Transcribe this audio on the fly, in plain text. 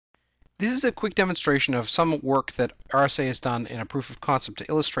This is a quick demonstration of some work that RSA has done in a proof of concept to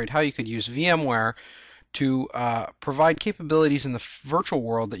illustrate how you could use VMware to provide capabilities in the virtual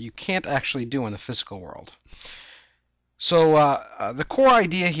world that you can't actually do in the physical world. So the core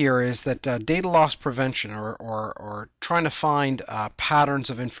idea here is that data loss prevention, or trying to find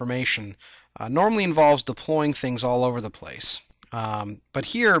patterns of information, normally involves deploying things all over the place. But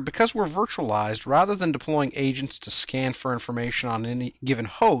here, because we're virtualized, rather than deploying agents to scan for information on any given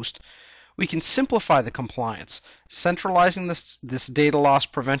host, we can simplify the compliance, centralizing this data loss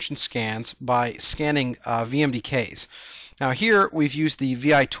prevention scans by scanning VMDKs. Now here we've used the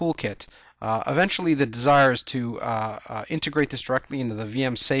VI toolkit. Eventually the desire is to integrate this directly into the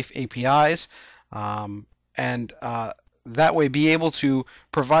VM Safe APIs and that way be able to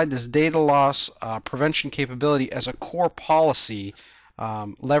provide this data loss prevention capability as a core policy,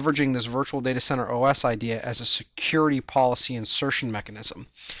 leveraging this virtual data center OS idea as a security policy insertion mechanism.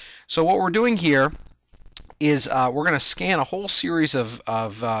 So what we're doing here is we're going to scan a whole series of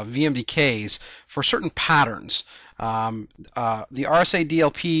VMDKs for certain patterns. The RSA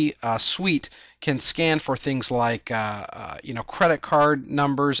DLP suite can scan for things like credit card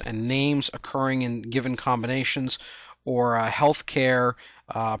numbers and names occurring in given combinations, or healthcare,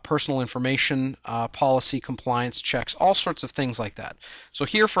 personal information policy compliance checks, all sorts of things like that. So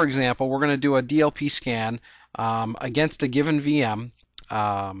here, for example, we're going to do a DLP scan against a given VM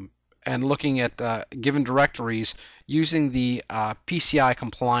and looking at given directories using the PCI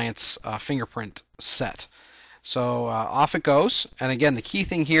compliance fingerprint set. So off it goes. And again, the key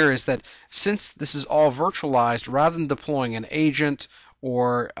thing here is that since this is all virtualized, rather than deploying an agent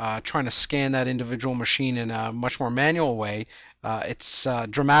or trying to scan that individual machine in a much more manual way, it's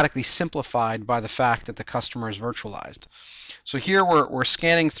dramatically simplified by the fact that the customer is virtualized. So here we're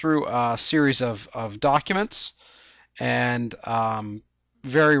scanning through a series of documents, and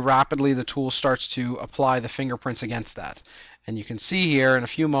very rapidly the tool starts to apply the fingerprints against that. And you can see here in a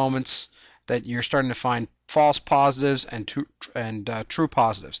few moments that you're starting to find false positives and true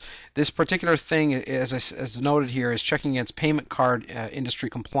positives. This particular thing, as noted here, is checking against payment card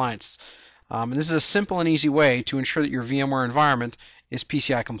industry compliance. And this is a simple and easy way to ensure that your VMware environment is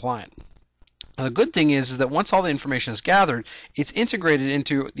PCI compliant. Now, the good thing is that once all the information is gathered, it's integrated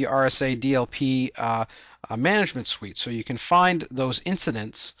into the RSA DLP management suite. So you can find those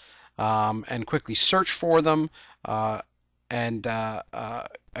incidents and quickly search for them and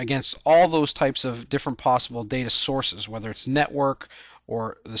against all those types of different possible data sources, whether it's network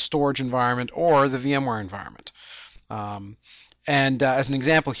or the storage environment or the VMware environment. As an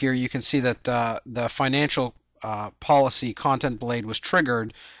example here, you can see that the financial policy content blade was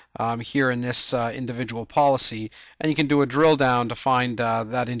triggered here in this individual policy, and you can do a drill down to find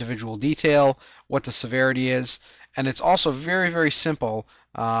that individual detail, what the severity is, and it's also very, very simple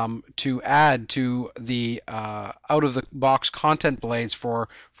to add to the out-of-the-box content blades for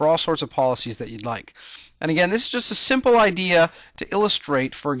all sorts of policies that you'd like. And again, this is just a simple idea to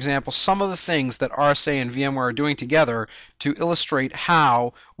illustrate, for example, some of the things that RSA and VMware are doing together to illustrate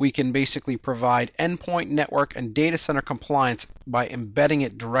how we can basically provide endpoint, network, and data center compliance by embedding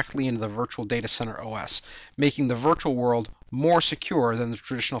it directly into the virtual data center OS, making the virtual world more secure than the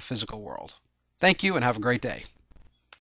traditional physical world. Thank you and have a great day.